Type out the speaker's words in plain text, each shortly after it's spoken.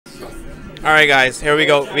All right, guys, here we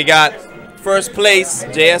go. We got first place,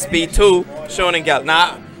 JSB2, ShounenKel.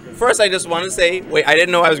 Now, first I just want to say, wait, I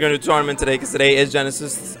didn't know I was going to do a tournament today because today is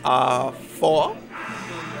Genesis 4.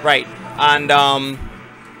 Right. And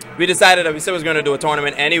we decided that we said we was going to do a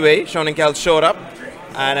tournament anyway. ShounenKel showed up,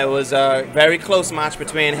 and it was a very close match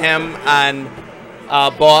between him and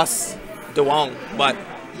boss DeWong. But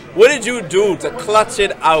what did you do to clutch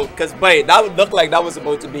it out? Because, wait, that would look like that was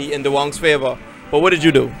supposed to be in DeWong's favor. But what did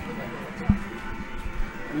you do?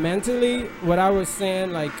 Mentally, what I was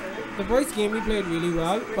saying, like, the first game he played really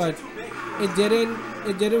well, but it didn't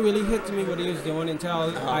really hit me what he was doing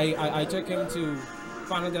until I took him to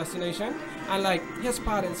Final Destination. And like his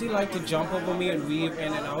patterns, he liked to jump over me and weave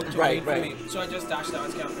in and out to wait for me. So I just dashed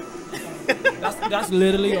down camping. that's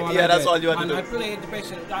literally all I did. That's all you had to do. And I played the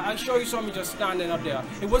patient. I show you saw me just standing up there.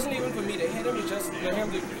 It wasn't even for me to hit him, it's just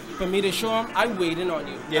for me to show him I'm waiting on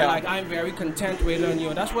you. Yeah. And like I'm very content waiting on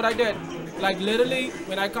you. That's what I did. Like literally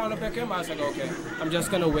when I counter pick him, I was like, okay, I'm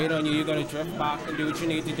just gonna wait on you, you're gonna drift back and do what you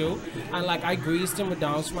need to do. And like I greased him with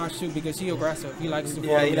down smash too because he's aggressive. He likes to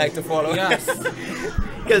follow. Yeah, he likes to follow. Yes.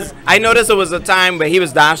 Because I noticed there was a time where he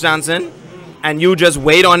was dash dancing and you just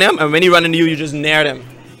wait on him, and when he run into you, you just nared him.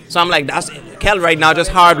 So I'm like, that's Kel right now,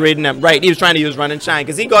 just hard raiding him. Right, he was trying to use run and shine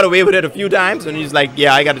because he got away with it a few times, and he's like,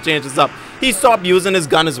 yeah, I got to change this up. He stopped using his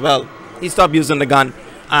gun as well. He stopped using the gun,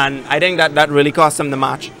 and I think that really cost him the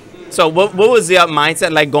match. So what was your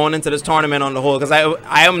mindset like going into this tournament on the whole? Because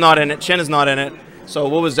I am not in it, Shin is not in it. So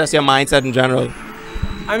what was just your mindset in general?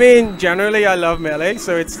 I mean, generally I love melee,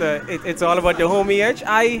 so it's all about the homie edge.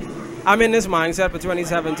 I'm in this mindset for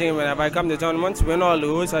 2017. Whenever I come to tournaments, win or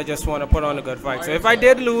lose, I just want to put on a good fight. So if I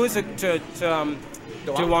did lose to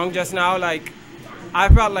Wong just now, like I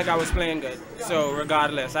felt like I was playing good. So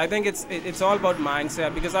regardless, I think it's all about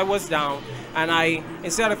mindset because I was down, and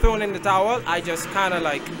instead of throwing in the towel, I just kind of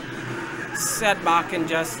like sat back and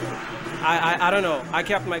just I don't know. I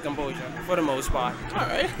kept my composure for the most part. All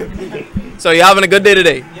right. So you're having a good day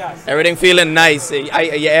today? Yes. Everything feeling nice. Your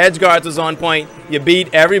edge guards was on point. You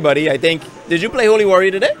beat everybody, I think. Did you play Holy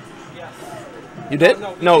Warrior today? Yes. You did?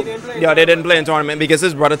 No. Yeah, they didn't play in tournament because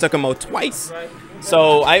his brother took him out twice. Right.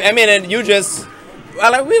 So, I mean, and you just...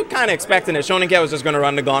 Well, like, we were kind of expecting it. ShounenKel was just going to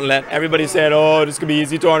run the gauntlet. Everybody said, oh, this could be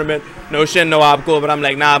easy tournament. No Shin, no Abcool. But I'm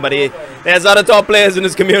like, nah, buddy. There's other top players in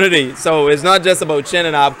this community. So it's not just about Shin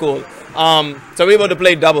and Abcool. So we're about to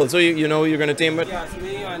play double. So you know who you're going to team with? Yes,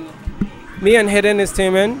 me and Hidden is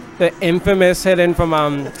teaming. The infamous Hidden from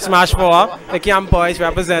Smash 4. The Camp Boys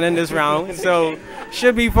representing this round. So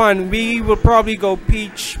should be fun. We will probably go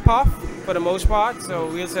Peach Puff for the most part. So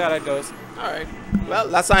we'll see how that goes. All right. Well,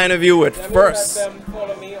 let's interview with first. Let them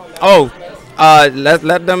follow me on that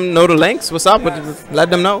let them know the links. What's up? Yes. Let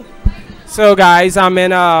them know. So guys, I'm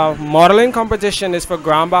in a modeling competition. It's for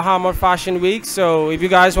Grand Bahamas Fashion Week. So if you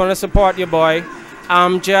guys want to support your boy,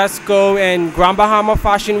 just go in Grand Bahamas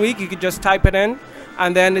Fashion Week. You could just type it in,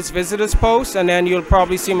 and then it's visitors post, and then you'll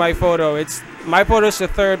probably see my photo. My photo is the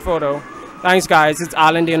third photo. Thanks guys. It's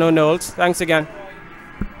Alan Dino Knowles. Thanks again.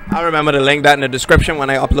 I'll remember to link that in the description when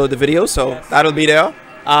I upload the video, so yes. That'll be there.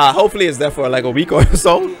 Hopefully it's there for like a week or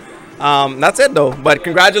so. That's it though. But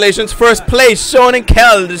congratulations, first place,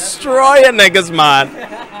 ShounenKel, destroying niggas, man.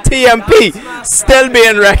 TMP, still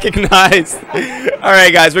being recognized. All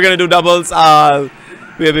right, guys, we're gonna do doubles.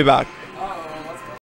 We'll be back.